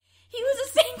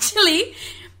actually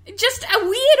just a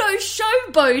weirdo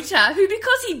showboater who,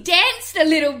 because he danced a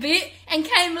little bit and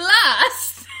came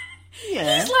last, he's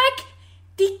like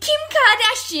the Kim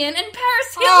Kardashian and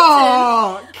Paris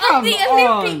Hilton of the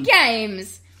Olympic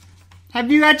Games.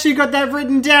 Have you actually got that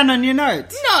written down on your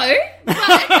notes? No, but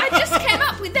I just came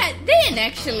up with that then,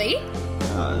 actually.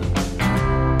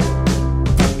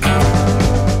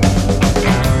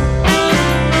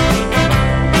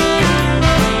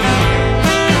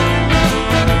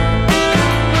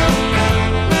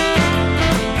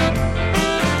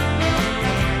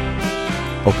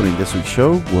 Opening this week's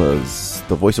show was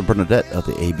the voice of Bernadette of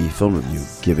the AB Film Review,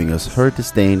 giving us her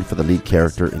disdain for the lead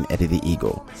character in Eddie the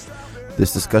Eagle.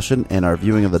 This discussion and our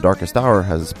viewing of The Darkest Hour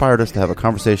has inspired us to have a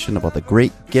conversation about the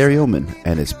great Gary Oldman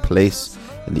and his place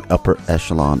in the upper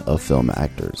echelon of film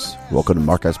actors. Welcome to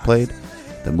Mark Has Played,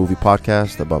 the movie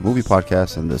podcast about movie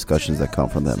podcasts and the discussions that come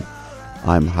from them.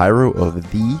 I'm Hyro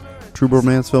of the True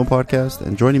Romance Film Podcast,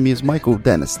 and joining me is Michael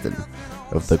Deniston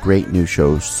of the great new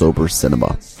show Sober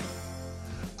Cinema.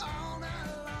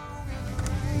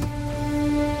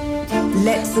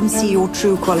 Let them see your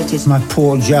true qualities. My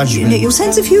poor judgment. Your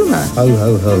sense of humour. Ho,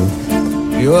 ho, ho.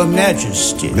 Your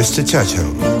Majesty. Mr. Churchill,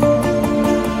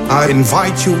 I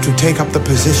invite you to take up the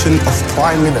position of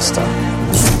Prime Minister.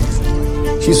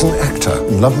 He's an actor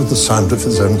in love with the sound of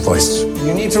his own voice.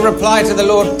 You need to reply to the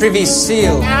Lord Privy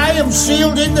Seal. I am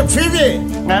sealed in the privy,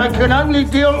 and I can only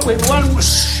deal with one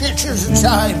shit at a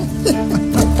time.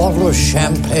 A bottle of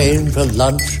champagne for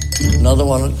lunch, another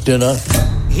one at dinner.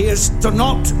 Here's to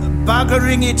not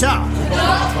buggering it up.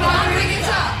 Not buggering it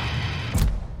up.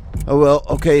 Oh, well,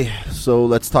 okay, so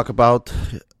let's talk about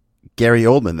Gary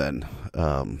Oldman then.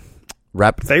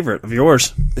 Rap favorite of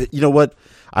yours. You know what?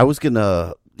 I was going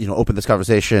to, open this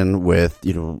conversation with,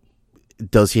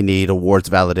 does he need awards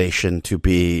validation to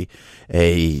be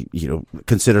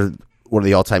considered one of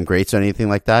the all-time greats or anything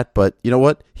like that? But you know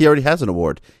what? He already has an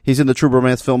award. He's in the True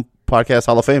Romance Film Podcast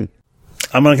Hall of Fame.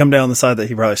 I'm going to come down the side that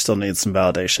he probably still needs some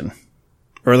validation.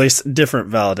 Or at least different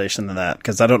validation than that,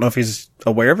 because I don't know if he's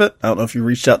aware of it. I don't know if you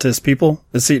reached out to his people.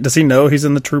 Does he know he's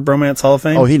in the True Bromance Hall of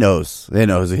Fame? Oh, he knows. He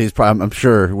knows. He's probably, I'm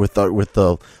sure with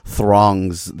the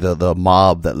throngs, the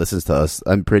mob that listens to us,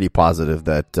 I'm pretty positive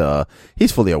that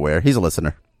he's fully aware. He's a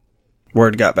listener.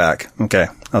 Word got back. Okay,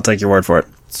 I'll take your word for it.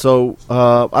 So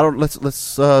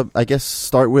let's I guess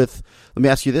start with. Let me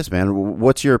ask you this, man.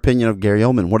 What's your opinion of Gary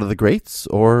Oldman? One of the greats,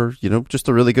 or just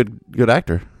a really good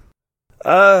actor?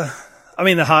 I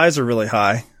mean, the highs are really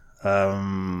high.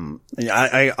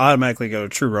 I automatically go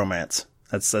True Romance.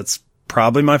 That's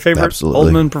probably my favorite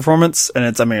Absolutely. Oldman performance, and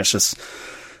it's just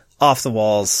off the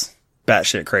walls,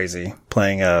 batshit crazy,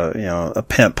 playing a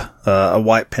pimp, a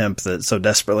white pimp that so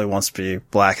desperately wants to be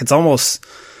black. It's almost,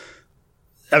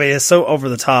 it's so over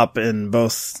the top in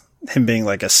both him being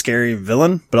like a scary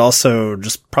villain, but also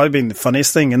just probably being the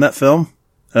funniest thing in that film.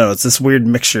 I don't know, it's this weird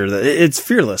mixture that it's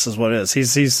fearless is what it is.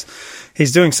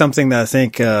 He's doing something that I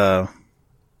think,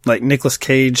 like Nicolas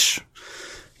Cage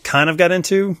kind of got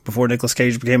into before Nicolas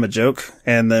Cage became a joke.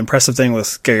 And the impressive thing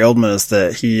with Gary Oldman is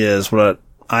that he is what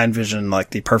I envision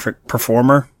like the perfect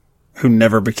performer who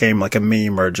never became like a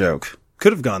meme or a joke.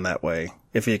 Could have gone that way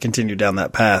if he had continued down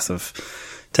that path of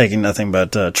taking nothing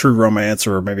but True Romance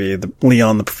or maybe the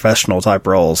Leon the Professional type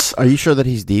roles. Are you sure that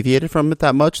he's deviated from it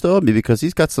that much, though? Because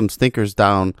he's got some stinkers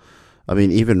down,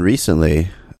 even recently.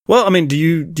 Well, do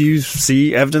you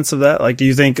see evidence of that? Like, do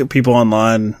you think people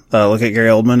online look at Gary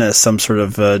Oldman as some sort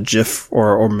of GIF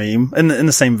or meme in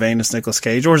the same vein as Nicolas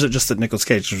Cage? Or is it just that Nicolas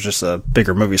Cage was just a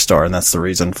bigger movie star and that's the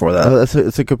reason for that?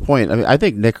 That's a good point. I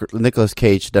think Nicolas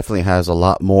Cage definitely has a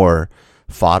lot more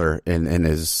fodder in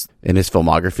his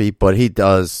filmography, but he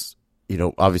does,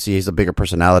 obviously he's a bigger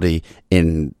personality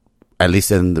at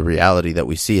least in the reality that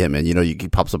we see him in. He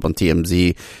pops up on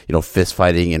TMZ, fist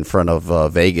fighting in front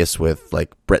of Vegas with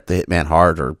like Bret the Hitman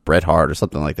Hart or Bret Hart or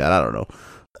something like that. I don't know.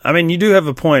 You do have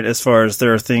a point as far as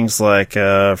there are things like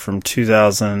from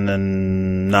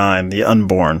 2009, The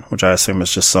Unborn, which I assume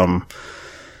is just some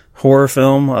horror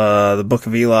film, The Book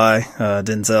of Eli,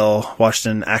 Denzel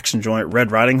Washington action joint,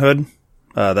 Red Riding Hood.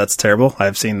 That's terrible.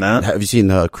 I've seen that. Have you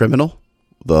seen Criminal?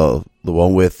 The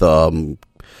one with Kevin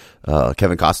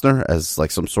Costner as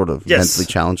like some sort of mentally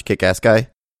challenged kick-ass guy?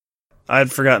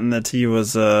 I'd forgotten that he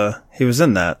was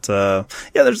in that.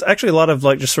 There's actually a lot of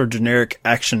like just sort of generic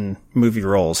action movie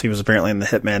roles. He was apparently in The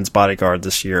Hitman's Bodyguard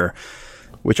this year,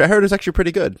 which I heard is actually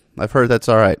pretty good. I've heard that's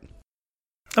all right.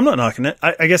 I'm not knocking it.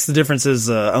 I guess the difference is,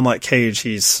 unlike Cage,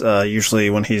 he's usually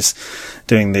when he's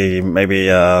doing the maybe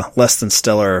less than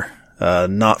stellar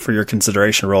not for your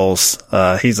consideration roles,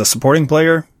 he's a supporting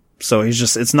player. So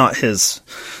it's not his,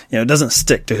 it doesn't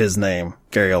stick to his name,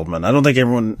 Gary Oldman. I don't think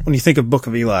everyone, when you think of Book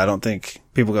of Eli, I don't think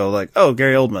people go like, oh,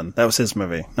 Gary Oldman, that was his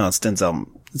movie. No, it's Denzel.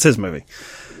 It's his movie.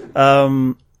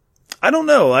 I don't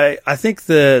know. I think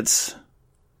that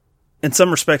in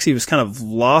some respects he was kind of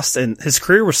lost, and his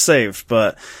career was saved,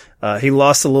 but he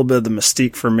lost a little bit of the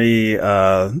mystique for me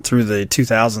through the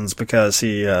 2000s because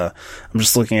I'm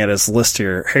just looking at his list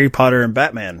here, Harry Potter and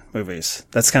Batman movies.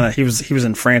 That's kind of, he was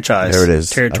in franchise there it is.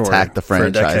 territory. Attack the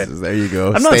franchises. There you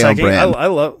go. I'm not attacking. I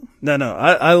love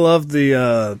I love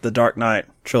the Dark Knight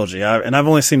trilogy. I've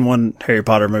only seen one Harry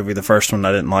Potter movie, the first one.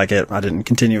 I didn't like it. I didn't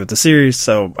continue with the series,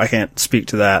 so I can't speak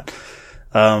to that.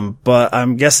 But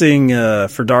I'm guessing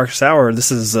for Darkest Hour,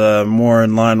 this is more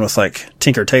in line with like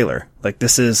Tinker Tailor. Like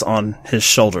this is on his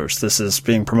shoulders. This is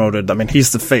being promoted. I mean,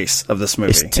 he's the face of this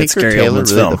movie. Is Tinker Tailor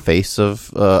really the face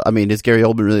of? Is Gary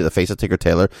Oldman really the face of Tinker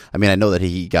Tailor? I mean, I know that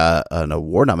he got an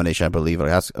award nomination, I believe,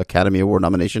 an Academy Award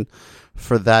nomination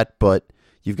for that. But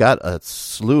you've got a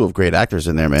slew of great actors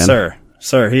in there, man.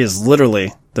 Sir, he is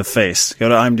literally the face. Go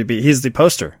to IMDb. He's the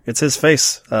poster. It's his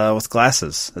face with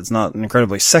glasses. It's not an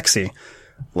incredibly sexy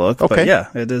look, okay. But yeah,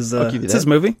 it is. It's his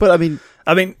movie. But I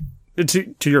mean,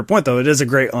 to your point though, it is a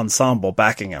great ensemble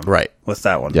backing him, right? With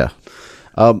that one, yeah.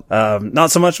 Not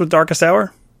so much with Darkest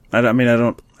Hour. I don't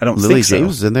Lily think so.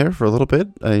 James is in there for a little bit.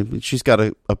 I mean, she's got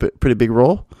a pretty big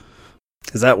role.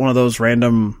 Is that one of those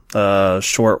random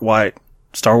short white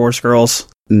Star Wars girls?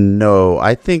 No,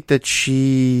 I think that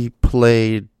she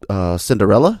played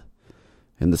Cinderella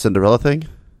in the Cinderella thing,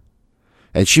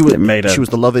 and she was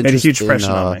the love interest. Made a huge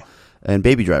impression on me. And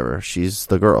Baby Driver, she's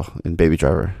the girl in Baby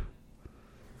Driver.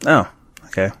 Oh,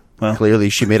 okay. Well, clearly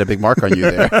she made a big mark on you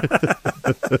there.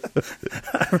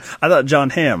 I thought John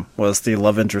Hamm was the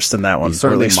love interest in that one. He's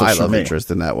certainly my love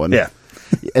interest in that one. Yeah.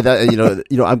 And that,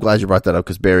 I'm glad you brought that up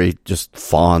because Barry just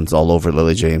fawns all over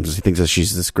Lily James. He thinks that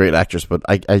she's this great actress, but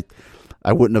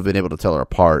I wouldn't have been able to tell her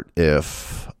apart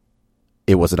if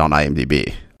it wasn't on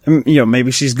IMDb.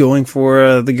 Maybe she's going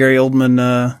for the Gary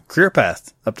Oldman career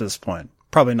path up to this point.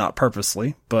 Probably not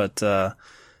purposely, but I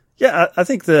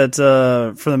think that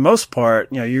for the most part,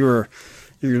 you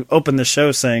opened the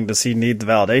show saying, does he need the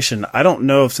validation? I don't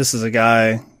know if this is a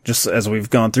guy, just as we've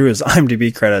gone through his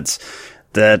IMDb credits,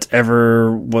 that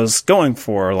ever was going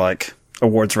for like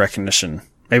awards recognition.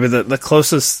 Maybe the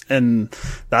closest that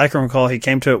I can recall he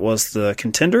came to it was The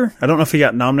Contender. I don't know if he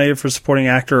got nominated for supporting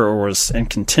actor or was in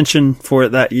contention for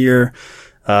it that year.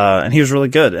 And he was really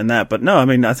good in that. But no,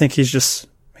 I think he's just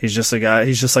a guy.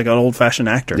 He's just like an old fashioned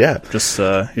actor. Yeah. He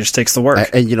just takes the work.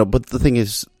 And but the thing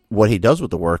is, what he does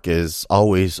with the work is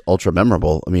always ultra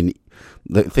memorable. I mean,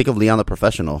 think of Leon the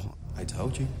Professional. I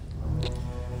told you.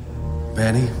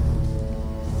 Benny.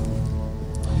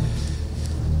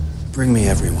 Bring me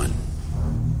everyone.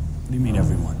 What do you mean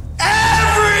everyone?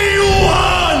 Everyone!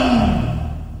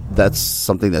 That's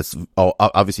something that's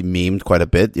obviously memed quite a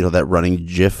bit. That running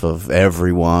gif of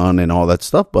everyone and all that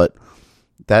stuff. But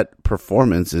that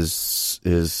performance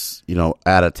is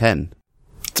out of 10.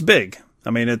 It's big.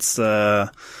 It's as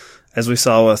we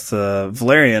saw with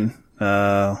Valerian.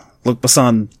 Luc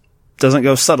Besson doesn't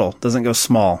go subtle, doesn't go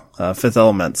small. Fifth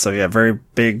Element. So yeah, very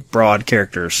big, broad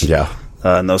characters. Yeah.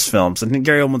 In those films, and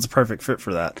Gary Oldman's a perfect fit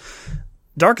for that.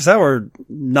 Darkest Hour,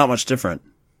 not much different.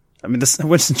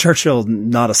 Winston Churchill,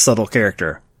 not a subtle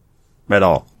character at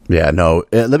all. Yeah, no.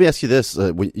 Let me ask you this: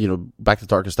 back to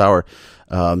Darkest Hour.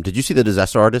 Did you see The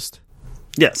Disaster Artist?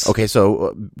 Yes. Okay,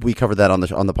 so we covered that on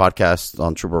the podcast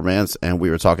on True Romance, and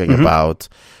we were talking about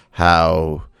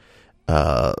how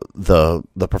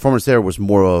the performance there was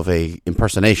more of a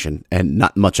impersonation and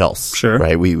not much else. Sure.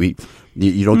 Right?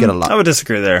 You don't get a lot. I would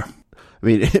disagree there.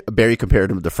 Barry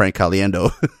compared him to Frank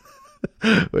Caliendo,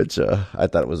 which I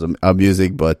thought was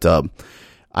amusing, but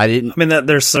I didn't.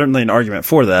 There's certainly an argument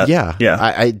for that. Yeah.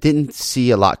 I didn't see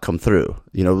a lot come through.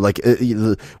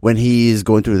 When he's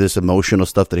going through this emotional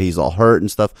stuff that he's all hurt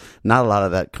and stuff, not a lot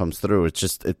of that comes through. It's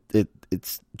just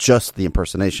it's just the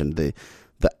impersonation. The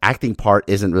acting part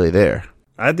isn't really there.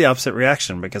 I had the opposite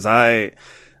reaction because I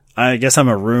guess I'm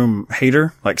a room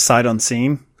hater, like sight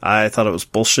unseen. I thought it was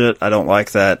bullshit. I don't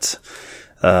like that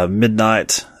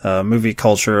midnight movie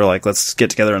culture. Like, let's get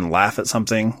together and laugh at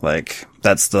something. Like,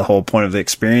 that's the whole point of the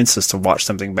experience, is to watch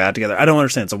something bad together. I don't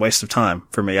understand. It's a waste of time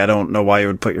for me. I don't know why you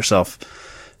would put yourself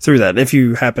through that. If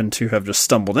you happen to have just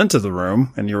stumbled into the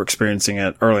room and you were experiencing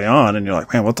it early on and you're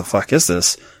like, man, what the fuck is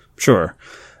this? Sure.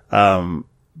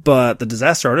 But The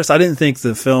Disaster Artist, I didn't think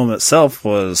the film itself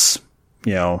was,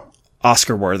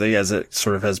 Oscar worthy, as it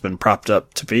sort of has been propped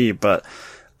up to be, but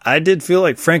I did feel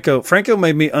like Franco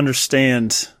made me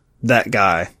understand that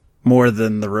guy more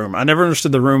than The Room. I never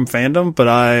understood The Room fandom, but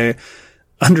I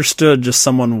understood just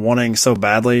someone wanting so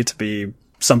badly to be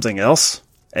something else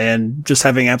and just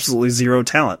having absolutely zero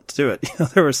talent to do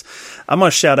it. I'm going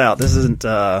to shout out,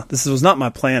 this was not my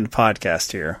planned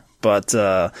podcast here, but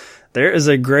there is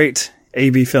a great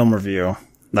AB film review,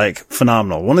 like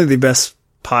phenomenal. One of the best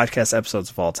podcast episodes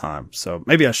of all time. So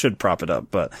maybe I should prop it up,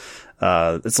 but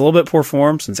it's a little bit poor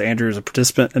form since Andrew is a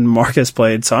participant and Marcus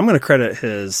played. So I'm going to credit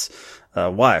his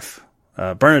wife,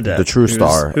 Bernadette, the true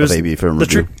star of AB Film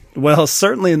Review. Well,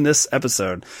 certainly in this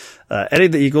episode, Eddie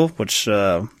the Eagle, which,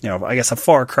 I guess a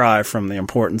far cry from the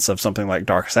importance of something like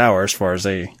Darkest Hour as far as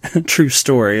a true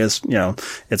story is,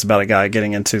 it's about a guy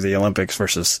getting into the Olympics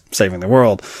versus saving the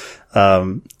world.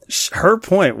 Her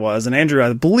point was, and Andrew,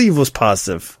 I believe, was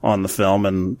positive on the film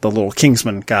and the little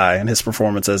Kingsman guy and his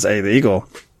performance as Eddie the Eagle.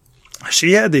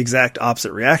 She had the exact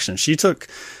opposite reaction. She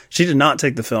did not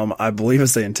take the film, I believe,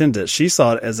 as they intended. She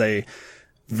saw it as a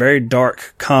very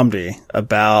dark comedy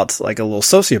about like a little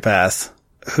sociopath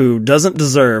who doesn't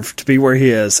deserve to be where he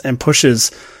is and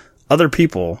pushes other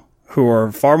people who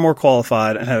are far more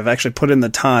qualified and have actually put in the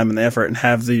time and the effort and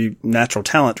have the natural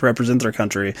talent to represent their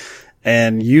country,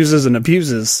 and uses and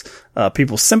abuses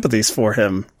people's sympathies for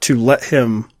him to let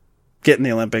him get in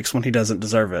the Olympics when he doesn't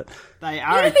deserve it. You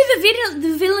know who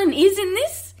the villain is in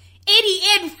this? Eddie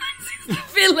Edwards is the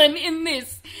villain in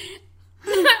this.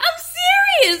 I'm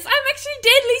serious. I'm actually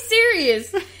deadly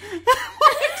serious. If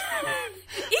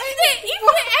there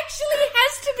actually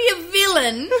has to be a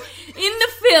villain in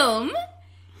the film,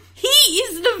 he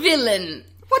is the villain.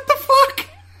 What the fuck?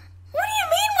 What do you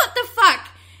mean, what the fuck?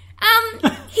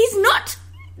 He's not...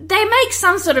 They make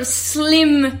some sort of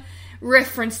slim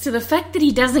reference to the fact that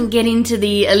he doesn't get into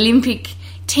the Olympic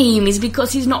team is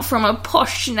because he's not from a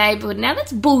posh neighborhood. Now,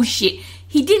 that's bullshit.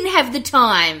 He didn't have the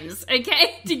times,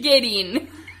 okay, to get in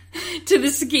to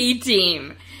the ski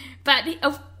team. But, he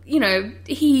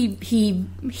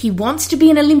wants to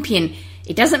be an Olympian.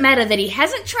 It doesn't matter that he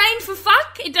hasn't trained for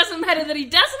fuck. It doesn't matter that he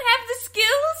doesn't have the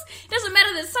skills. It doesn't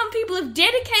matter that some people have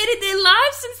dedicated their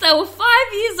lives since they were 5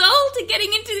 years old to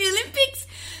getting into the Olympics.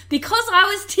 Because I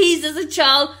was teased as a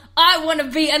child, I want to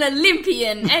be an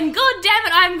Olympian. And god damn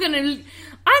it, I'm gonna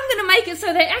make it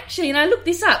so they actually, and I looked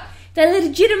this up, they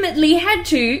legitimately had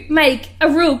to make a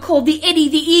rule called the Eddie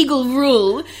the Eagle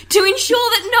rule to ensure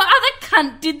that no other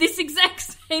cunt did this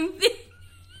exact same thing.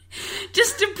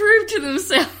 Just to prove to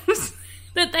themselves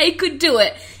that they could do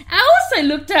it. I also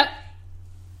looked up,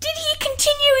 did he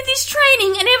continue with his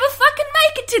training and ever fucking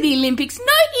make it to the Olympics? No,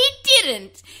 he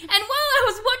didn't. And while I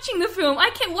was watching the film, I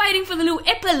kept waiting for the little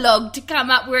epilogue to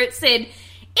come up where it said,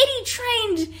 Eddie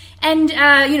trained and,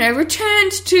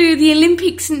 returned to the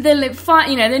Olympics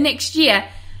the next year.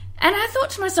 And I thought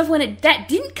to myself, when that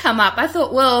didn't come up, I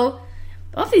thought, well,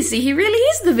 obviously he really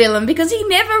is the villain because he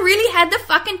never really had the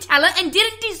fucking talent and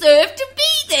didn't deserve to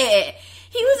be there.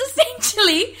 He was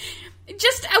essentially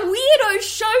just a weirdo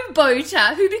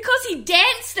showboater who, because he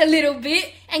danced a little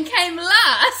bit and came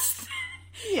last,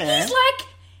 he's like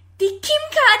the Kim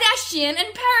Kardashian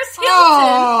and Paris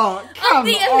Hilton of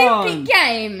the Olympic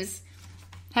Games.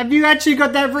 Have you actually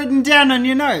got that written down on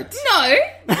your notes? No,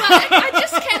 but I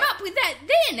just came up with that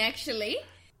then, actually.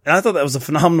 And I thought that was a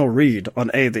phenomenal read on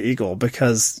A the Eagle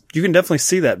because you can definitely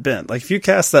see that bent. Like, if you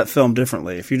cast that film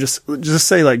differently, if you just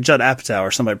say like Judd Apatow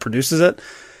or somebody produces it,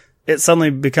 it suddenly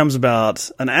becomes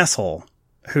about an asshole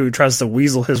who tries to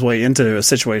weasel his way into a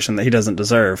situation that he doesn't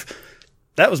deserve.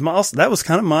 That was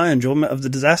kind of my enjoyment of The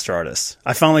Disaster Artist.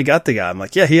 I finally got the guy. I'm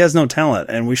like, yeah, he has no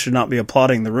talent and we should not be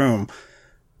applauding The Room,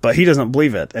 but he doesn't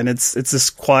believe it. And it's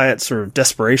this quiet sort of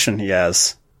desperation he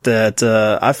has that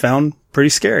I found pretty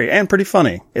scary and pretty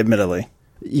funny, admittedly.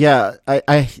 Yeah,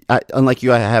 I unlike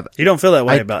you, I have... You don't feel that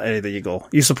way about Eddie the Eagle.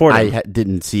 You support him. I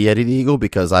didn't see Eddie the Eagle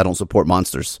because I don't support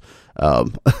monsters.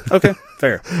 Okay,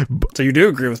 fair. So you do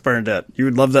agree with Bernadette. You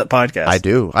would love that podcast. I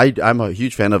do. I'm a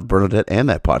huge fan of Bernadette and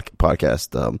that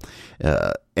podcast.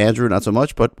 Andrew, not so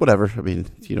much, but whatever. I mean,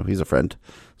 he's a friend.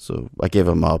 So I gave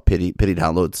him pity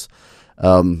downloads.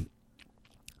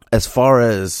 As far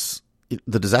as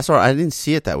The Disaster, I didn't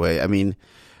see it that way. I mean,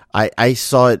 I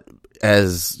saw it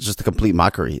as just a complete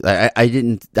mockery. I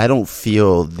don't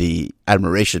feel the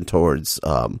admiration towards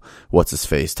what's his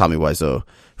face, Tommy Wiseau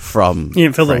from You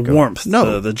didn't feel Franco. the warmth,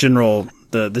 no, the general,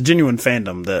 the genuine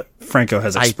fandom that Franco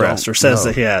has expressed or says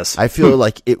that he has. I feel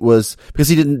like it was because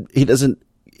he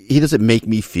doesn't make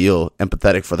me feel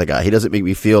empathetic for the guy. He doesn't make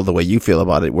me feel the way you feel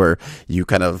about it, where you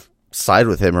kind of side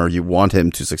with him or you want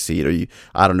him to succeed, or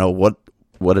I don't know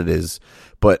what it is.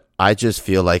 But I just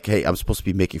feel like, hey, I'm supposed to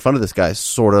be making fun of this guy,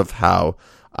 sort of how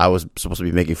I was supposed to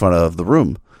be making fun of The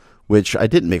Room which I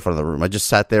didn't make fun of The Room. I just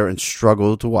sat there and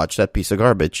struggled to watch that piece of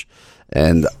garbage.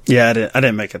 And yeah, I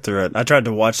didn't make it through it. I tried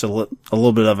to watch a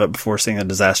little bit of it before seeing The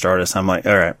Disaster Artist. I'm like,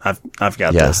 all right, I've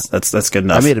got this. That's good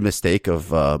enough. I made a mistake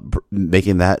of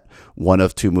making that one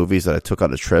of 2 movies that I took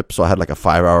on a trip. So I had like a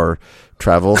 5-hour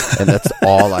travel, and that's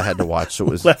all I had to watch. So it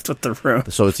was left with The Room.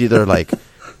 So it's either like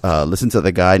listen to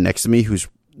the guy next to me who's,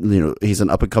 he's an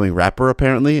up and coming rapper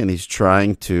apparently, and he's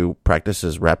trying to practice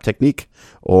his rap technique,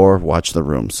 or watch The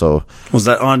Room. So was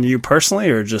that on you personally,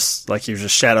 or just like he was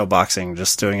just shadow boxing,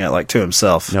 just doing it like to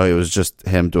himself? No, it was just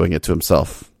him doing it to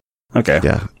himself. Okay.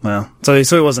 Yeah. Well, so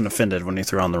he wasn't offended when he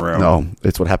threw on The Room. No,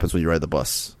 it's what happens when you ride the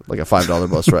bus, like a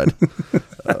 $5 bus ride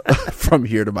from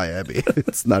here to Miami.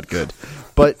 It's not good.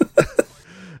 But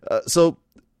so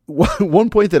one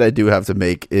point that I do have to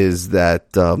make is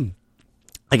that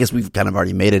I guess we've kind of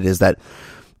already made it, is that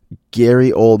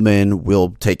Gary Oldman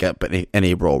will take up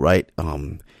any role, right?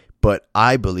 But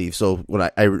I believe, so when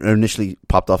I initially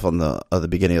popped off on the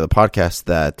beginning of the podcast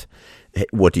that, hey,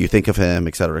 what do you think of him,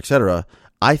 et cetera,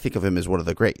 I think of him as one of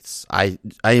the greats. I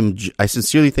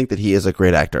sincerely think that he is a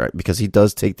great actor, because he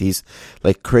does take these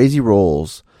like crazy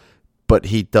roles, but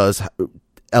he does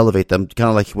elevate them, kind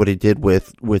of like what he did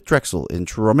with Drexel in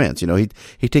True Romance.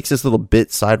 He takes this little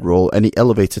bit side role and he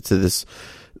elevates it to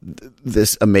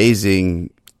this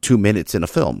amazing 2 minutes in a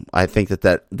film. I think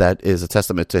that is a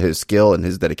testament to his skill and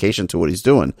his dedication to what he's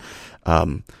doing.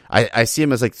 I see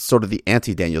him as like sort of the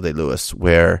anti Daniel Day-Lewis,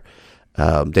 where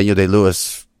Daniel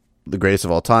Day-Lewis, the greatest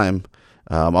of all time.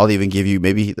 I'll even give you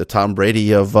maybe the Tom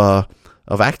Brady of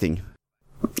acting.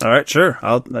 All right, sure.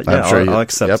 I'll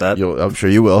accept that. I'm sure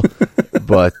you will.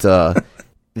 But that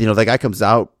guy comes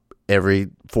out every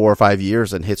 4 or 5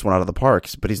 years and hits one out of the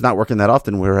parks, but he's not working that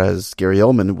often. Whereas Gary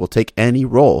Oldman will take any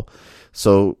role.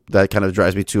 So that kind of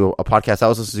drives me to a podcast I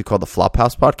was listening to called the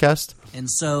Flophouse Podcast. And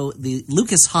so the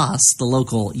Lucas Haas, the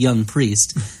local young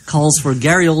priest, calls for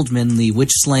Gary Oldman, the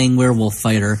witch-slaying werewolf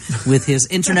fighter, with his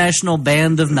international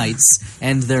band of knights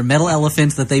and their metal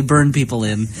elephant that they burn people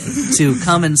in, to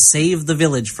come and save the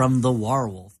village from the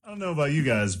werewolf. I don't know about you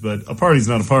guys, but a party's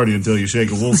not a party until you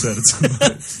shake a wolf's head at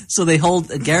somebody. So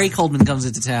Gary Oldman comes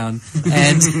into town,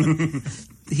 and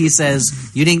he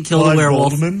says, "You didn't kill the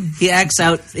werewolf." Goldman? He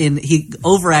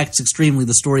overacts extremely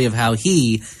the story of how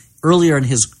he, earlier in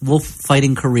his wolf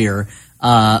fighting career,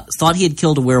 thought he had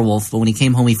killed a werewolf, but when he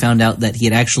came home, he found out that he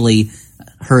had actually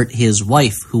hurt his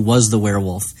wife, who was the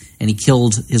werewolf, and he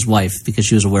killed his wife because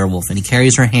she was a werewolf, and he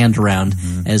carries her hand around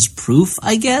as proof,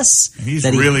 I guess. And he's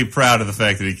really proud of the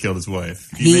fact that he killed his wife.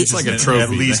 It's like a trophy. At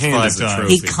least 5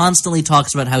 times. He constantly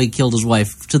talks about how he killed his wife,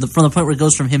 from the point where it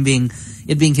goes from him being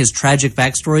his tragic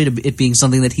backstory to it being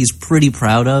something that he's pretty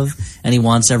proud of, and he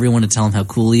wants everyone to tell him how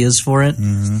cool he is for it.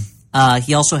 Mm-hmm.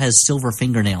 He also has silver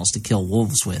fingernails to kill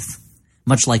wolves with,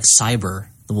 much like Cyber,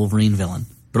 the Wolverine villain.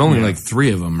 But only like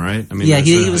 3 of them, right? I mean, yeah,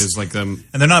 he was like them,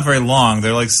 and they're not very long.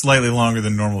 They're like slightly longer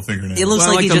than normal fingernails. It looks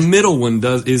like the middle one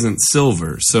isn't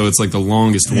silver, so it's like the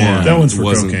longest one. That one's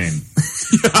for cocaine.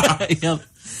 Yep.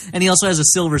 And he also has a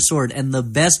silver sword. And the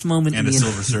best moment and in a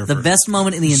silver surfer. The best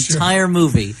moment in the entire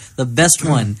movie, the best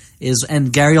one is,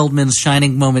 and Gary Oldman's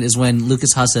shining moment is when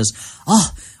Lucas Haas says,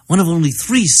 one of only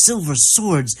 3 silver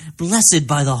swords, blessed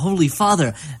by the Holy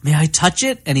Father. May I touch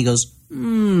it? And he goes,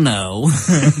 no.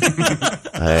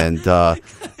 And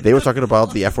they were talking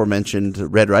about the aforementioned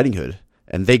Red Riding Hood,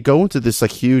 and they go into this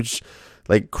like huge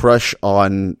like crush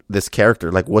on this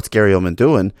character, like what's Gary Oldman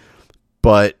doing,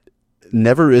 but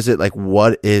never is it like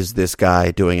what is this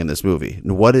guy doing in this movie?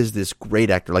 What is this great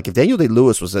actor? Like if Daniel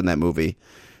Day-Lewis was in that movie,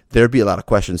 there'd be a lot of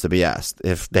questions to be asked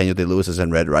if Daniel Day-Lewis is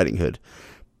in Red Riding Hood.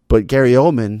 But Gary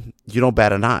Oldman, you don't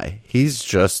bat an eye. He's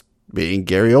just being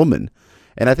Gary Oldman.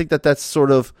 And I think that that's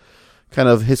sort of kind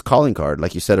of his calling card.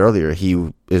 Like you said earlier,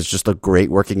 he is just a great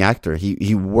working actor.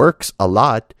 He works a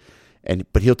lot,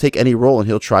 but he'll take any role and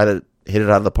he'll try to hit it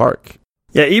out of the park.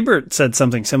 Yeah, Ebert said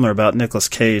something similar about Nicolas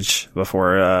Cage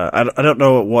before. I don't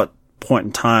know at what point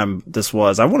in time this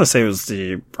was. I want to say it was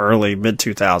the early,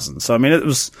 mid-2000s. So, I mean, it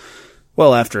was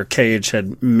well after Cage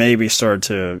had maybe started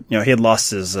to, he had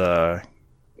lost his,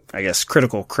 I guess,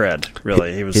 critical cred,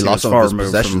 really. He lost far all his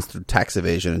removed possessions through tax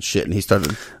evasion and shit, and he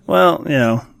started... Well,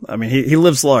 I mean, he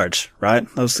lives large, right?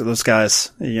 Those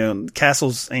guys,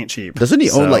 castles ain't cheap. Doesn't he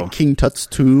own, like, King Tut's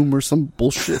tomb or some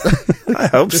bullshit? I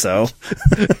hope so.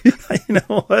 You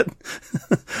know what?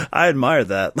 I admire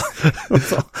that.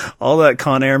 All that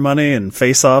Con Air money and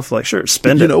Face Off, like, sure,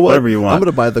 spend it, whatever you want. I'm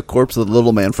going to buy the corpse of the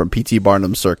little man from P.T.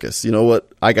 Barnum's circus. You know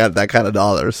what? I got that kind of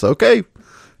dollars. Okay,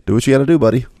 do what you got to do,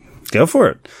 buddy. Go for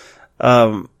it.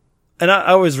 And I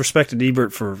always respected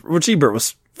Ebert which Ebert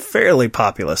was fairly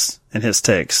populous in his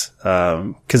takes,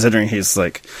 considering he's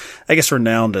like, I guess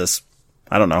renowned as,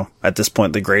 I don't know, at this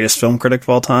point, the greatest film critic of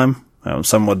all time.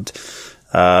 Some would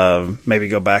maybe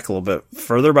go back a little bit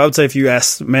further, but I would say if you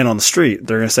ask man on the street,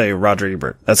 they're going to say Roger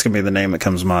Ebert. That's going to be the name that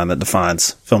comes to mind that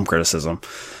defines film criticism.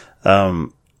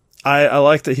 I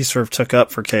like that he sort of took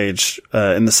up for Cage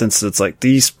in the sense that it's like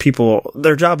these people,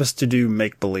 their job is to do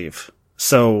make-believe.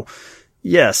 So,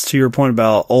 yes, to your point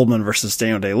about Oldman versus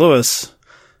Daniel Day-Lewis,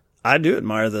 I do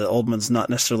admire that Oldman's not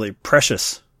necessarily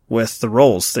precious with the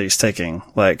roles that he's taking.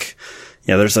 Like,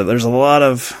 there's a lot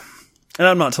of, and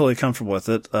I'm not totally comfortable with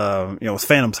it. With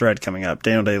Phantom Thread coming up,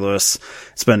 Daniel Day-Lewis,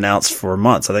 it's been announced for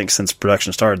months, I think, since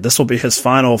production started. This will be his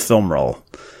final film role.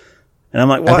 And I'm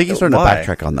like, I think he's starting to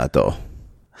backtrack on that, though.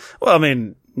 Well, I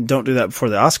mean, don't do that before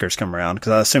the Oscars come around,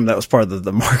 because I assume that was part of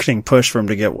the marketing push for him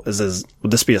to get,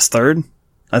 would this be his third?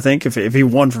 I think, if he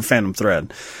won for Phantom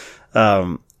Thread.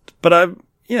 But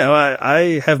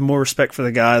I have more respect for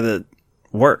the guy that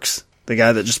works, the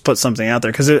guy that just puts something out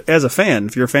there. Because as a fan,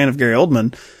 if you're a fan of Gary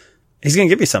Oldman, he's going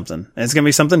to give you something. And it's going to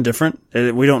be something different.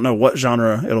 We don't know what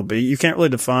genre it'll be. You can't really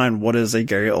define what is a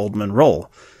Gary Oldman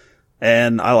role.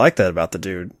 And I like that about the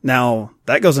dude. Now,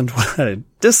 that goes into what I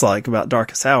dislike about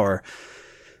Darkest Hour,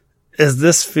 is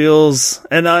this feels,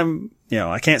 and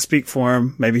I can't speak for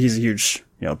him. Maybe he's a huge,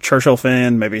 Churchill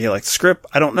fan. Maybe he likes the script.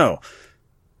 I don't know.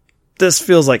 This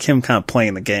feels like him kind of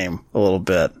playing the game a little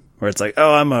bit, where it's like,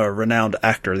 oh, I'm a renowned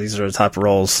actor. These are the type of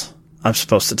roles I'm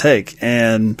supposed to take.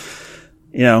 And,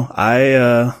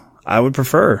 I would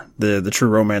prefer the True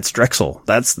Romance Drexel.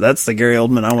 That's the Gary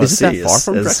Oldman I want to see. Is it that far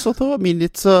from Drexel, though? I mean,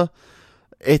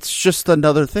 it's just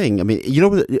another thing. I mean,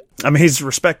 he's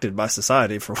respected by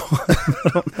society for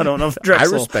one. I don't know if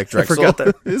Drexel. I respect Drexel. I forgot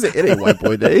that. It ain't White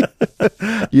Boy Day.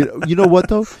 You know what,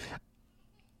 though?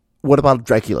 What about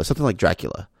Dracula? Something like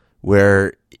Dracula,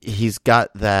 where he's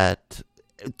got that.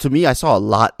 To me, I saw a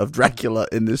lot of Dracula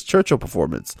in this Churchill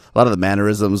performance. A lot of the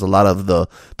mannerisms, a lot of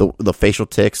the facial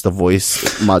tics, the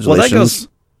voice modulations. Well, that goes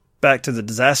back to the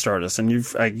Disaster Artist, and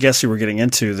I guess you were getting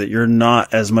into that you're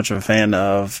not as much of a fan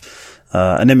of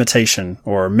an imitation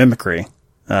or mimicry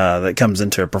that comes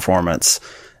into a performance.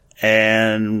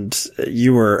 And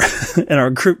you were, in our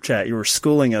group chat, you were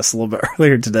schooling us a little bit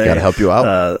earlier today. Gotta help you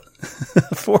out.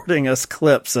 Forwarding us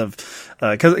clips of,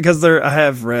 cause I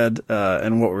have read,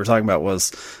 and what we were talking about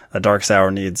was A Darkest Hour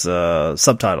needs,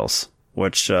 subtitles,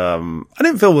 which, I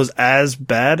didn't feel was as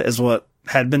bad as what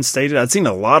had been stated. I'd seen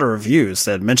a lot of reviews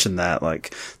that had mentioned that,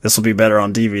 like, this will be better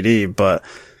on DVD, but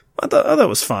I thought it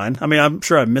was fine. I mean, I'm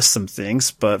sure I missed some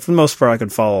things, but for the most part, I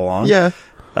could follow along. Yeah.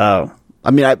 I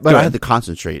had to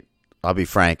concentrate. I'll be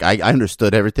frank. I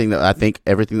understood everything that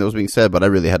was being said, but I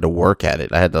really had to work at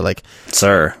it. I had to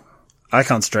Sir, I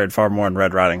concentrated far more on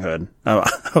Red Riding Hood. I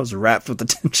was wrapped with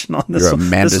attention on this. You're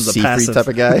Amanda Seyfried type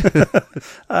of guy?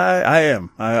 I am.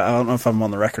 I don't know if I'm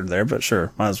on the record there, but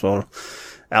sure. Might as well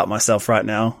out myself right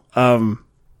now. You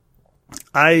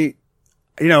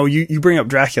bring up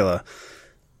Dracula.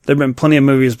 There have been plenty of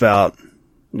movies about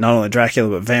not only Dracula,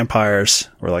 but vampires,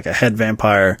 or like a head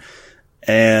vampire.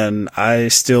 And I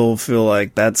still feel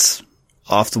like that's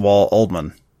off the wall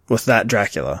Oldman with that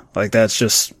Dracula. Like, that's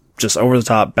just over the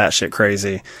top, batshit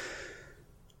crazy.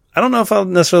 I don't know if I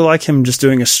necessarily like him just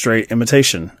doing a straight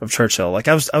imitation of Churchill. Like,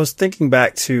 I was thinking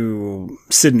back to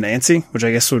Sid and Nancy, which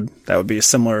I guess would be a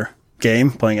similar game,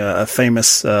 playing a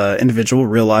famous, individual,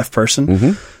 real life person.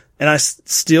 Mm-hmm. And I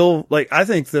still, I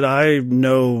think that I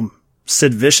know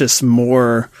Sid Vicious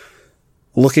more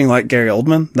looking like Gary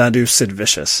Oldman than I do Sid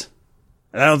Vicious.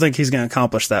 And I don't think he's going to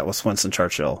accomplish that with Winston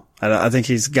Churchill. I think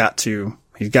he's got to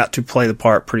play the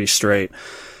part pretty straight.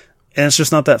 And it's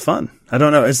just not that fun. I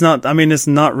don't know. It's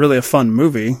not really a fun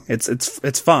movie.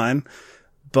 It's fine.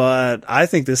 But I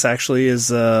think this actually is,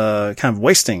 kind of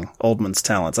wasting Oldman's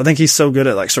talents. I think he's so good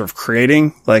at sort of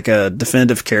creating a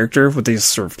definitive character with these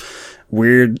sort of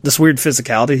weird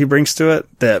physicality he brings to it,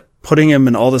 that putting him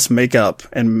in all this makeup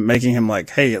and making him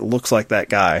hey, it looks like that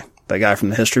guy from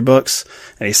the history books,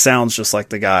 and he sounds just like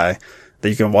the guy that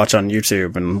you can watch on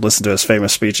YouTube and listen to his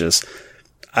famous speeches.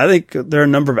 I think there are a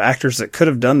number of actors that could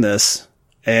have done this,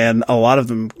 and a lot of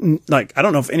them, I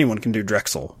don't know if anyone can do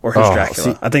Drexel or his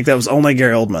Dracula. I think that was only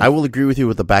Gary Oldman. I will agree with you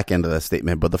with the back end of that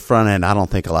statement, but the front end, I don't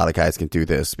think a lot of guys can do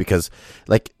this, because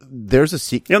there's a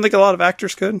secret. You don't think a lot of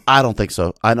actors could? I don't think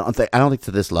so. I don't think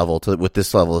to this level, with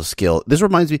this level of skill. This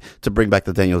reminds me, to bring back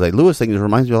the Daniel Day-Lewis thing, it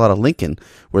reminds me a lot of Lincoln,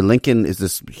 where Lincoln is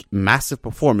this massive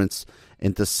performance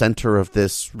in the center of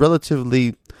this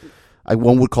relatively,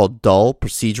 one would call dull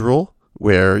procedural,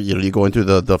 where, you know, you're going through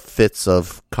the fits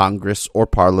of Congress or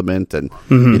Parliament, and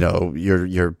you know,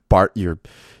 you're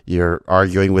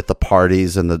arguing with the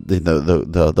parties and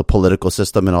the political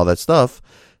system and all that stuff.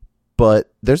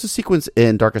 But there's a sequence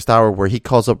in Darkest Hour where he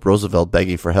calls up Roosevelt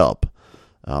begging for help,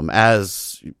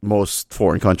 as most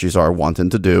foreign countries are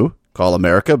wanting to do. Call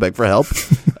America, beg for help.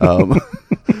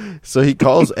 So he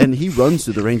calls, and he runs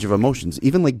through the range of emotions,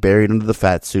 even like buried under the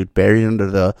fat suit, buried under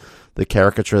the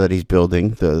caricature that he's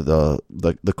building,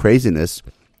 the craziness.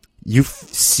 You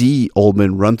see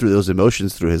Oldman run through those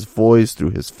emotions, through his voice, through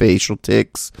his facial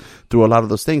tics, through a lot of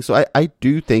those things. So I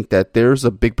do think that there's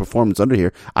a big performance under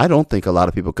here. I don't think a lot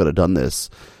of people could have done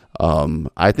this.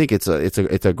 I think it's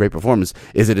a great performance.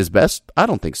 Is it his best? I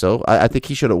don't think so. I think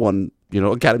he should have won, you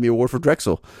know, Academy Award for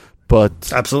Drexel.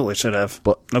 But absolutely should have.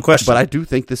 But no question. But I do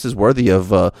think this is worthy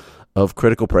of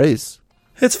critical praise.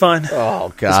 It's fine.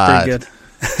 Oh God, it's pretty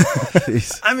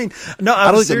good. I mean, no,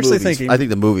 I was seriously thinking. I think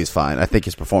the movie's fine. I think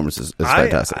his performance is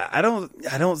fantastic. I don't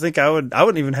think I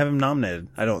wouldn't even have him nominated.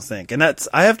 I don't think, and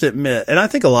I have to admit, and I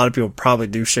think a lot of people probably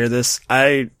do share this.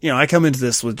 I come into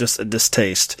this with just a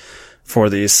distaste for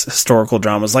these historical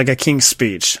dramas, like A King's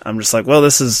Speech. I'm just like, well,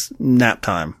 this is nap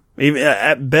time. Even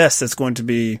at best, it's going to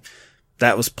be.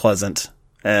 That was pleasant,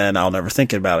 and I'll never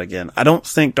think about it again. I don't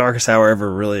think Darkest Hour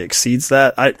ever really exceeds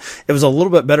that. It was a little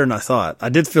bit better than I thought. I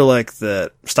did feel like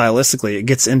that stylistically, it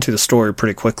gets into the story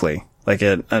pretty quickly.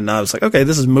 And I was like, okay,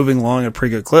 this is moving along at a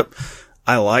pretty good clip.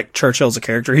 I like Churchill as a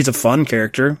character. He's a fun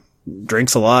character.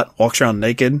 Drinks a lot, walks around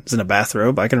naked, is in a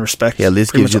bathrobe. I can respect he at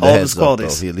least gives you the heads up, though.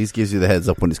 He at least gives you the heads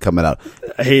up when he's coming out.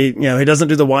 He doesn't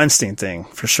do the Weinstein thing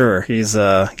for sure. He's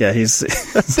I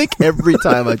think every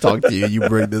time I talk to you, you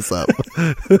bring this up.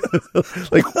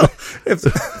 Like, if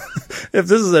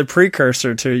this is a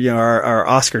precursor to, you know, our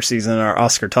Oscar season, our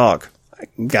Oscar talk, I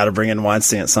got to bring in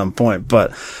Weinstein at some point.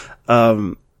 But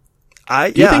Do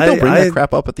you think they'll bring that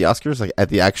crap up at the Oscars, like at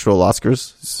the actual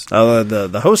Oscars? Oh,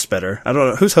 the host better. I don't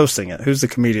know who's hosting it. Who's the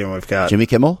comedian we've got? Jimmy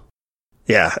Kimmel?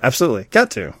 Yeah, absolutely.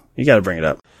 Got to. You got to bring it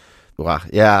up. Wow.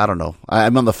 Yeah, I don't know.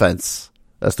 I'm on the fence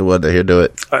as to whether he'll do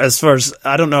it. As far as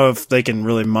I don't know if they can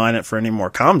really mine it for any more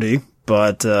comedy,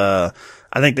 but I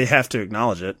think they have to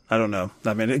acknowledge it. I don't know.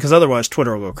 I mean, because otherwise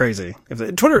Twitter will go crazy.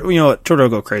 Twitter will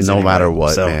go crazy. No anyway, matter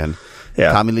what, man.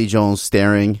 Yeah. Tommy Lee Jones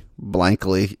staring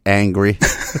blankly, angry,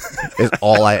 is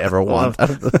all I ever want out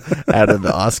of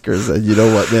the Oscars. And you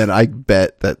know what, man? I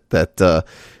bet that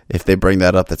if they bring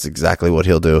that up, that's exactly what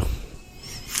he'll do.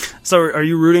 So, are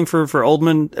you rooting for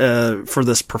Oldman for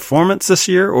this performance this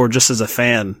year, or just as a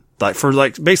fan,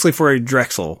 basically for a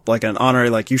Drexel, like an honorary,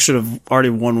 like you should have already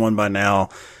won one by now.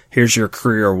 Here's your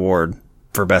career award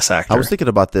for Best Actor. I was thinking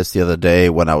about this the other day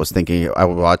when I was thinking. I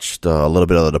watched a little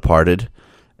bit of The Departed.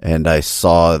 And I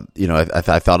saw, you know, I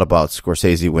thought about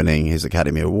Scorsese winning his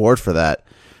Academy Award for that.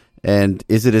 And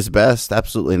is it his best?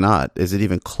 Absolutely not. Is it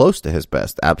even close to his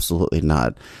best? Absolutely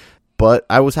not. But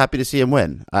I was happy to see him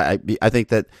win. I think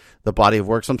that the body of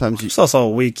work sometimes. It's also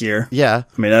a weak year. Yeah,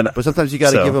 I mean, but sometimes you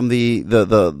got to give him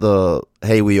the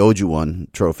hey, we owed you one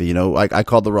trophy. You know, I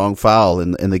called the wrong foul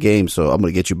in the game, so I'm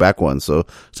going to get you back one. So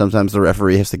sometimes the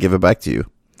referee has to give it back to you.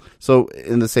 So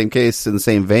in the same case, in the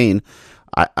same vein,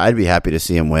 I'd be happy to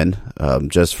see him win,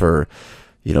 just for,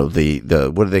 you know, the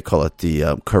what do they call it,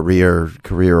 the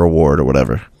career award or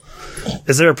whatever.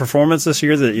 Is there a performance this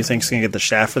year that you think is going to get the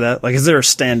shaft for that? Like, is there a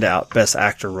standout Best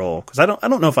Actor role? Because I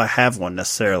don't know if I have one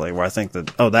necessarily where I think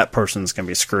that that person's going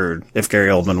to be screwed if Gary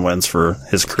Oldman wins for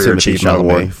his career achievement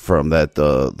award from that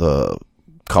the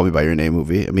Call Me by Your Name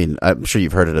movie. I mean, I'm sure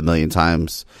you've heard it a million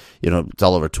times. You know, it's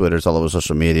all over Twitter, it's all over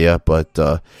social media, but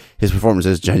his performance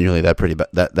is genuinely that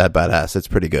badass. It's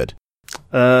pretty good.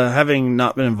 Having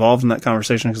not been involved in that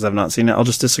conversation because I've not seen it, I'll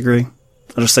just disagree.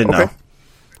 I'll just say no.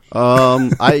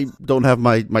 I don't have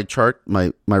my chart,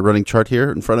 my running chart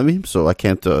here in front of me, so I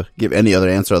can't give any other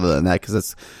answer other than that because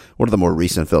it's one of the more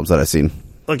recent films that I've seen.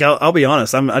 Look, I'll be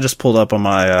honest. I just pulled up on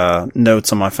my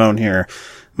notes on my phone here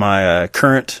my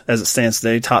current, as it stands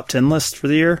today, top 10 list for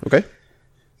the year. Okay.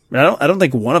 I don't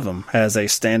think one of them has a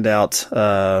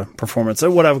standout performance, or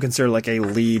what I would consider like a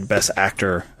lead Best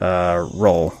Actor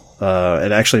role.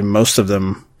 And actually, most of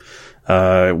them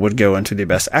would go into the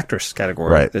Best Actress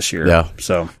category this year. Yeah.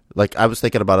 So, like, I was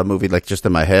thinking about a movie, like, just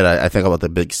in my head, I think about The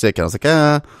Big Sick, and I was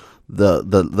like,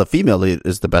 the female lead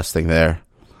is the best thing there,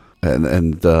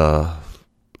 and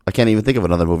I can't even think of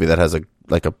another movie that has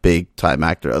a big time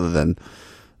actor other than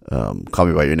Call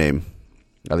Me by Your Name.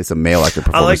 At least a male actor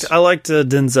performance. I liked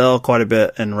Denzel quite a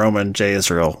bit in Roman J.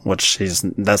 Israel, which that's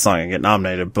not going to get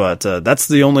nominated, but that's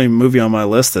the only movie on my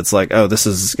list that's like, oh, this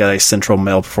has got a central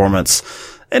male performance.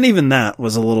 And even that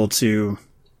was a little too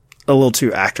a little too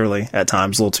actorly at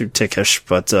times, a little too tickish,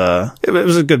 but it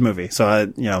was a good movie. So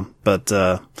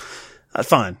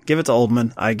fine, give it to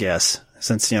Oldman, I guess.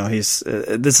 Since he's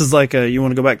this is like you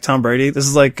want to go back to Tom Brady. This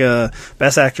is like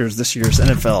best actors this year's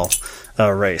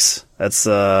NFL race. That's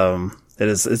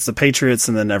it's the Patriots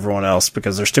and then everyone else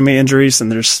because there's too many injuries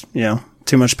and there's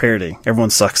too much parity.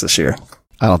 Everyone sucks this year.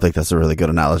 I don't think that's a really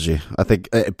good analogy. I think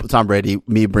Tom Brady,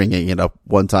 me bringing it up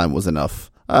one time was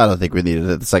enough. I don't think we needed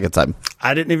it the second time.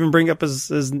 I didn't even bring up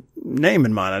his name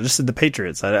in mind. I just said the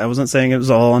Patriots. I wasn't saying it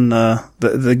was all on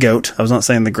the GOAT. I was not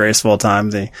saying the greatest of all time.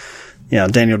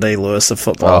 Daniel Day-Lewis of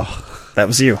football. Oh. That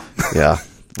was you. Yeah.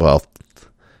 Well,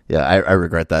 yeah, I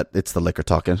regret that. It's the liquor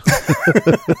talking.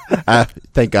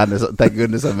 Thank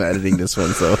goodness I'm editing this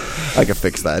one so I can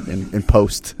fix that in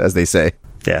post, as they say.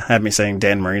 Yeah, have me saying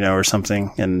Dan Marino or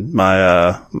something, and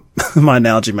my my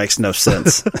analogy makes no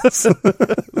sense.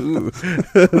 Ooh,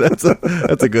 that's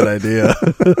a good idea.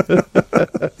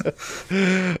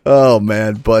 Oh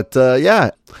man, but yeah,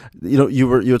 you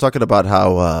were talking about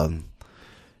how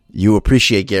you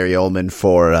appreciate Gary Oldman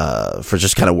for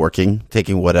just kind of working,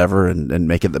 taking whatever and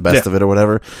making the best of it or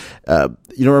whatever. It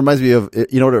reminds me of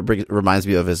it reminds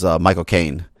me of is Michael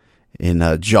Caine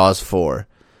in Jaws 4.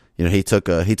 He took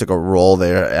a role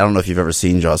there. I don't know if you've ever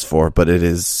seen Jaws 4, but it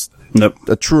is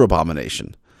a true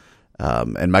abomination.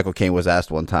 And Michael Caine was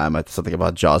asked one time something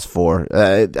about Jaws 4.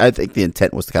 I think the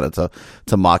intent was kind of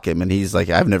to mock him, and he's like,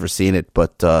 I've never seen it,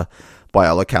 but by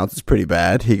all accounts, it's pretty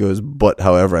bad. He goes, but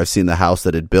however, I've seen the house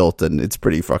that it built, and it's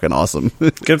pretty fucking awesome.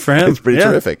 Good for him. It's pretty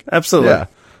terrific. Absolutely. Yeah.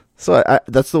 So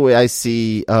that's the way I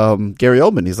see Gary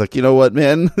Oldman. He's like, you know what,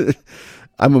 man?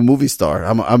 I'm a movie star.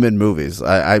 I'm in movies.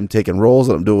 I'm taking roles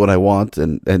and I'm doing what I want,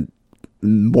 and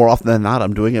more often than not,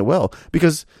 I'm doing it well.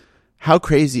 Because how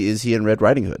crazy is he in Red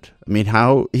Riding Hood? I mean,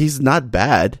 he's not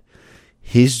bad.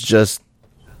 He's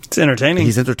entertaining.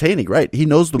 He's entertaining, right? He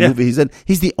knows the movie he's in.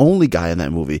 He's the only guy in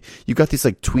that movie. You got these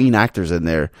like tween actors in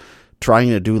there trying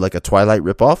to do like a Twilight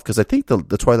ripoff, because I think the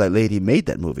Twilight lady made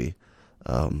that movie.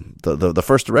 The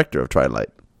first director of Twilight.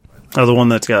 Oh, the one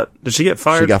did she get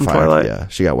fired? She got from fired. Twilight? Yeah,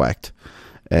 she got whacked.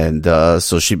 And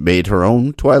so she made her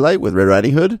own Twilight with Red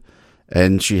Riding Hood,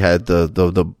 and she had the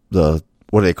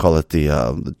what do they call it,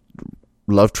 the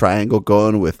love triangle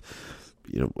going with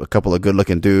a couple of good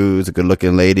looking dudes, a good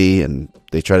looking lady, and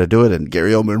they try to do it, and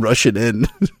Gary Oldman rushing in.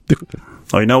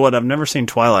 Oh, you know what? I've never seen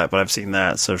Twilight, but I've seen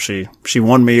that, so she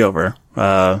won me over.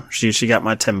 She got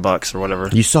my $10 or whatever.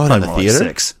 You saw it in the theater?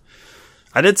 Like 6.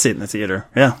 I did see it in the theater.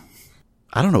 Yeah.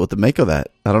 I don't know what to make of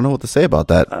that. I don't know what to say about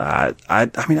that. I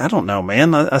mean, I don't know,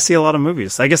 man. I see a lot of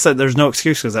movies. I guess that there's no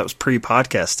excuse because that was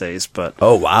pre-podcast days. But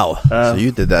oh wow, so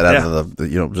you did that out of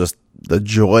the just the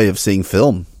joy of seeing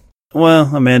film.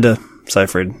 Well, Amanda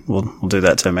Seyfried will do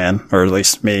that to a man, or at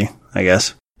least me, I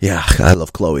guess. Yeah, I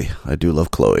love Chloe. I do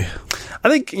love Chloe. I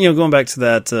think going back to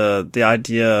that, the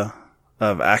idea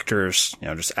of actors,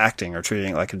 just acting or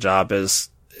treating it like a job is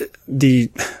I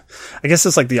guess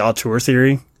it's like the auteur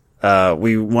theory.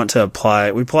 We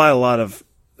apply a lot of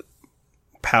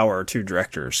power to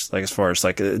directors, like as far as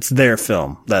like it's their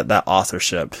film, that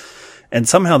authorship. And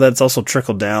somehow that's also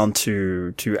trickled down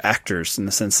to actors in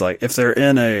the sense like if they're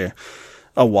in a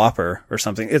Whopper or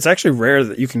something, it's actually rare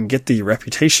that you can get the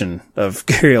reputation of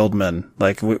Gary Oldman.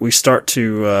 Like we start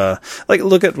to, like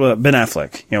look at Ben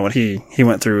Affleck, when he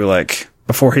went through, like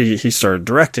before he started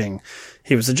directing,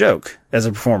 he was a joke as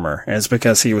a performer. And it's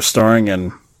because he was starring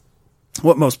in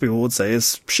what most people would say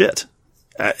is shit.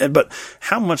 But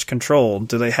how much control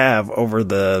do they have over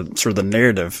the sort of the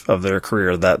narrative of their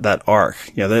career, that arc?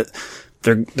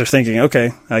 They're thinking,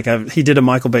 okay, like he did a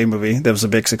Michael Bay movie that was a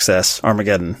big success,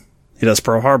 Armageddon. He does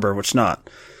Pearl Harbor, which not.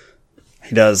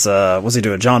 He does, was he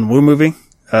do a John Woo movie?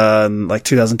 Like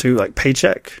 2002, like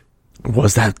Paycheck.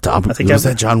 Was that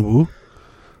that John Woo?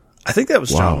 I think that was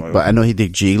John Woo. But I know he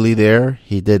did Geely there.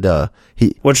 He did,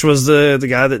 which was the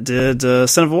guy that did,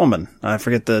 Son of a Woman. I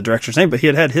forget the director's name, but he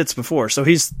had hits before. So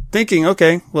he's thinking,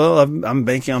 okay, well, I'm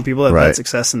banking on people that have had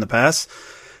success in the past.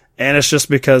 And it's just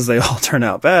because they all turn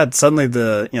out bad. Suddenly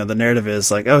the narrative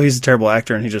is like, oh, he's a terrible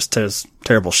actor and he just does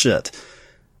terrible shit.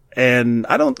 And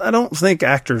I don't think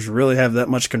actors really have that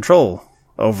much control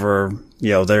over,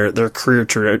 their career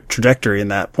trajectory in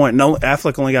that point. No,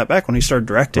 Affleck only got back when he started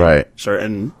directing. Right.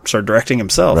 Started directing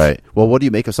himself. Right. Well, what do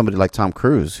you make of somebody like Tom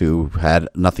Cruise, who had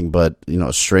nothing but,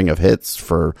 a string of hits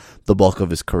for the bulk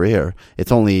of his career?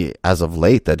 It's only as of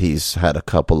late that he's had a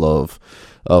couple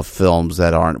of films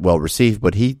that aren't well received,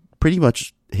 but he pretty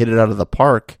much hit it out of the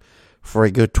park for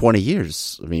a good 20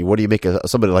 years. I mean, what do you make of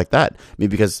somebody like that? I mean,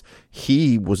 because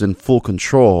he was in full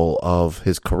control of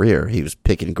his career. He was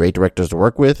picking great directors to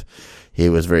work with. He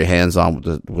was very hands-on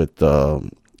with the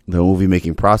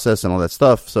movie-making process and all that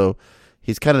stuff. So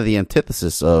he's kind of the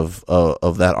antithesis of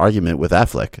that argument with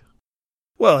Affleck.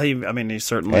 Well, he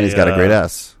certainly... And he's got a great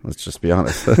ass. Let's just be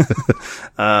honest.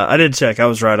 I did check. I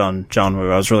was right on John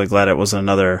Woo. I was really glad it wasn't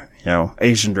another,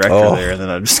 Asian director there. And then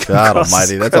I just God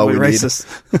almighty. That's all we racist.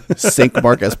 need. Sync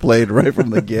Mark has played right from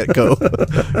the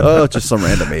get-go. Just some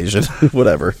random Asian.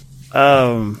 Whatever.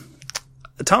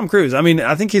 Tom Cruise. I mean,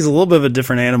 I think he's a little bit of a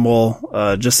different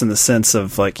animal, just in the sense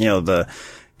of the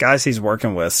guys he's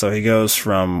working with. So he goes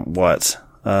from what?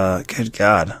 Good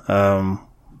God.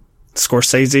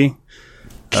 Scorsese.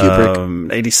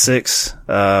 Kubrick. 86.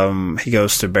 He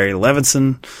goes to Barry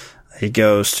Levinson. He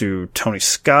goes to Tony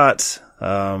Scott,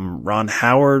 Ron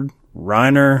Howard,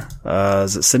 Reiner.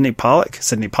 Is it Sidney Pollack?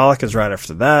 Sidney Pollack is right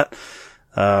after that.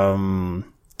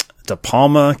 De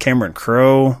Palma, Cameron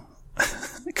Crowe,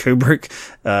 Kubrick,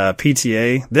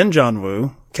 PTA, then John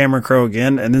Woo, Cameron Crowe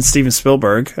again, and then Steven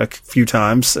Spielberg a few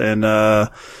times. And, I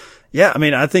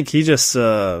mean, I think he just,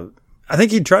 I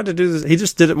think he tried to do this. He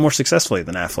just did it more successfully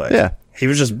than Affleck. Yeah. He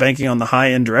was just banking on the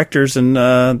high-end directors, and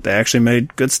they actually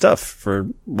made good stuff for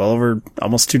well over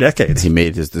almost 2 decades. He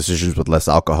made his decisions with less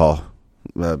alcohol.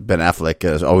 Ben Affleck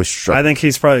is always struck. I think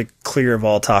he's probably clear of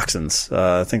all toxins.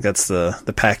 I think that's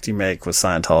the pact you make with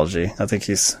Scientology. I think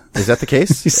he's... Is that the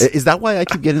case? Is that why I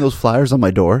keep getting those flyers on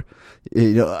my door?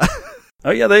 Oh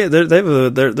yeah, they're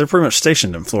pretty much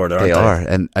stationed in Florida, aren't they? They are,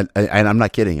 and I'm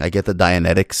not kidding. I get the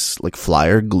Dianetics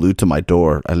flyer glued to my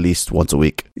door at least once a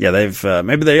week. Yeah, they've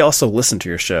maybe they also listen to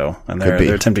your show and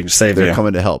they're attempting to save you. They're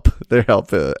coming to help. They're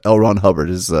help. L. Ron Hubbard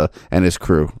and his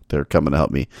crew. They're coming to help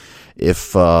me.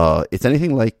 If it's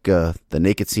anything like the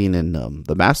naked scene in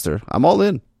The Master, I'm all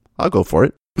in. I'll go for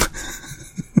it.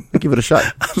 I'll give it a shot.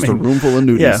 Just a room full of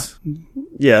nudies.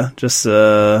 Yeah. Just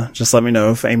let me know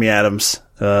if Amy Adams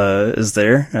is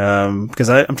there, because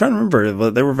I'm trying to remember.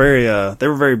 They were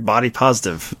very body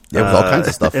positive. Yeah, with all kinds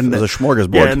of stuff. It was a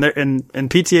smorgasbord. Yeah, and in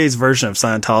PTA's version of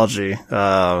Scientology,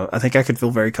 I think I could feel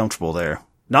very comfortable there.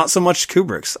 Not so much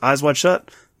Kubrick's Eyes Wide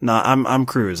Shut. No, I'm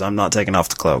Cruise. I'm not taking off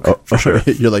the cloak for sure.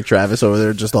 You're like Travis over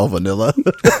there, just all vanilla.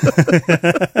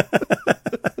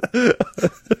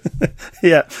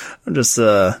 Yeah, I'm just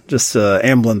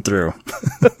ambling through.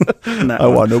 I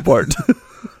want no part.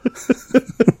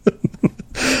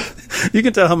 You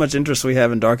can tell how much interest we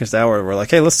have in Darkest Hour. We're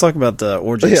like, hey, let's talk about the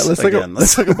orgies. Yeah,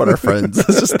 let's talk about our friends.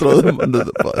 Let's just throw them under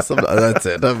the bus. That's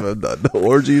it. I'm done. The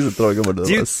orgies and throwing them under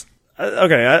the bus.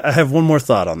 Okay, I have one more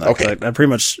thought on that. Okay. I pretty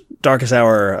much Darkest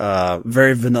Hour,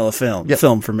 very vanilla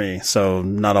film for me, so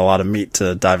not a lot of meat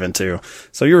to dive into.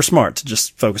 So you were smart to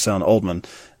just focus on Oldman.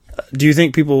 Do you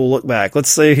think people will look back?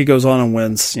 Let's say he goes on and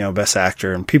wins, Best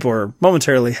Actor, and people are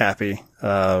momentarily happy.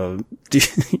 Do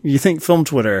you think film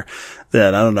Twitter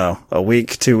then, I don't know, a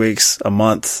week, 2 weeks, a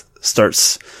month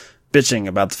starts bitching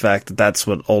about the fact that that's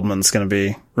what Oldman's going to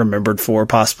be remembered for,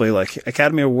 possibly like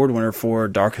Academy Award winner for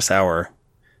Darkest Hour,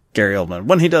 Gary Oldman,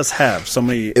 when he does have so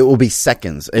many... It will be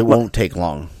seconds. It won't take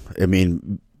long. I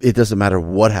mean, it doesn't matter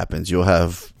what happens. You'll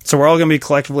have... So we're all going to be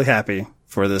collectively happy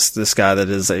for this guy that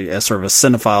is a sort of a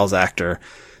cinephile's actor,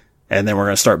 and then we're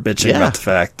going to start bitching about the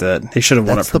fact that he should have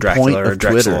won it for Dracula or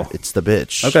Drexel. It's the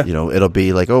bitch. Okay. It'll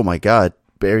be like, oh my God,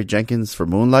 Barry Jenkins for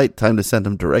Moonlight, time to send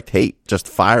him direct hate. Just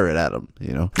fire it at him,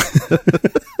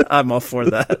 I'm all for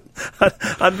that.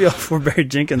 I'd be all for Barry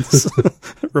Jenkins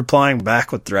replying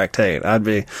back with direct hate. I'd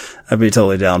be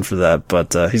totally down for that,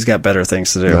 but he's got better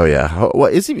things to do. Oh yeah.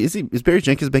 What is Barry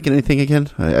Jenkins making anything again?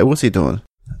 What's he doing?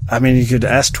 I mean, you could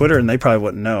ask Twitter and they probably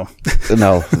wouldn't know.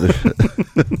 No.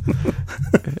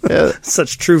 Yeah.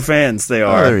 Such true fans they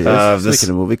are. Oh, there he is. He's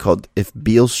making a movie called If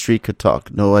Beale Street Could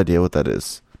Talk. No idea what that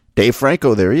is. Dave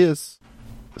Franco, there he is.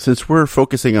 Since we're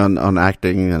focusing on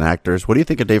acting and actors, what do you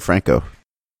think of Dave Franco?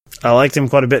 I liked him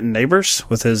quite a bit in Neighbors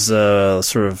with his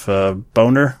sort of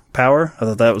boner power.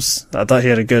 I thought he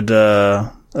had a good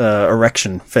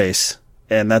erection face,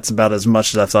 and that's about as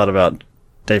much as I've thought about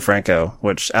Dave Franco,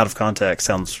 which out of context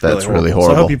sounds that's really horrible.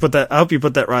 So I hope you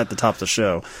put that right at the top of the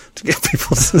show to get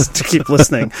people to keep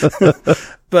listening.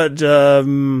 But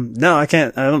no, I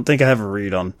can't. I don't think I have a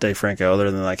read on Dave Franco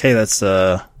other than like, hey, that's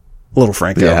Little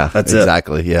Franco. Yeah, that's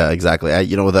exactly. Yeah, exactly. I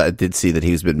did see that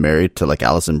he's been married to like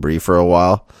Alison Brie for a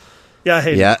while. Yeah, I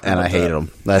hate him. Yeah, and I hate him.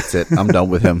 That's it. I'm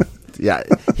done with him. Yeah,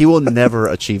 he will never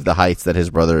achieve the heights that his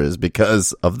brother is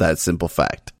because of that simple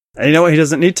fact. And you know what? He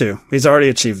doesn't need to. He's already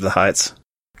achieved the heights.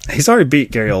 He's already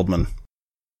beat Gary Oldman.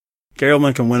 Gary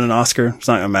Oldman can win an Oscar. It's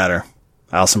not going to matter.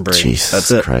 Alison Brie. Jesus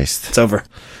That's it. Christ. It's over.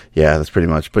 Yeah, that's pretty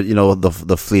much. But,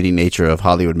 the fleeting nature of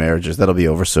Hollywood marriages, that'll be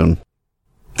over soon.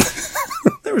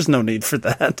 There was no need for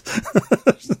that.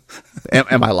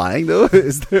 Am I lying, though?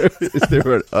 Is there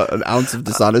an ounce of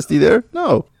dishonesty there?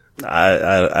 No.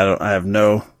 I have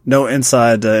no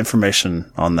inside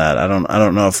information on that. I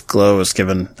don't know if Glow has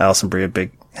given Alison Brie a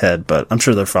big head, but I'm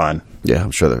sure they're fine. Yeah,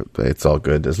 I'm sure it's all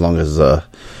good as long as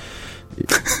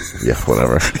yeah,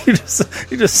 whatever. You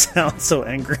just sound so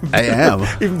angry. I am.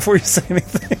 Even before you say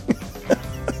anything.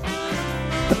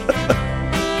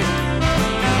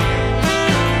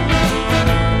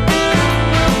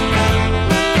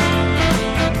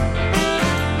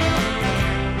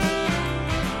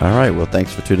 All right, well,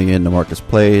 thanks for tuning in to Marcus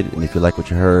Played, and if you like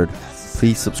what you heard,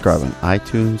 please subscribe on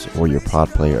iTunes or your pod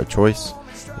player of choice.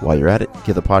 While you're at it,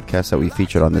 give the podcast that we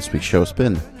featured on this week's show a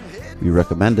spin. We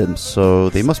recommend them, so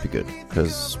they must be good,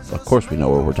 because of course we know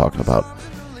what we're talking about.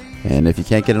 And if you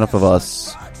can't get enough of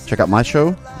us, check out my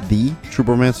show, the True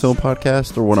Romance Film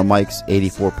Podcast, or one of Mike's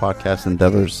 84 podcast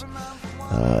endeavors,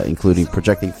 including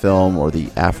Projecting Film or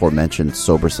the aforementioned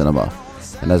Sober Cinema.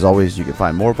 And as always, you can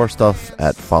find more of our stuff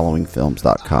at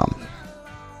followingfilms.com.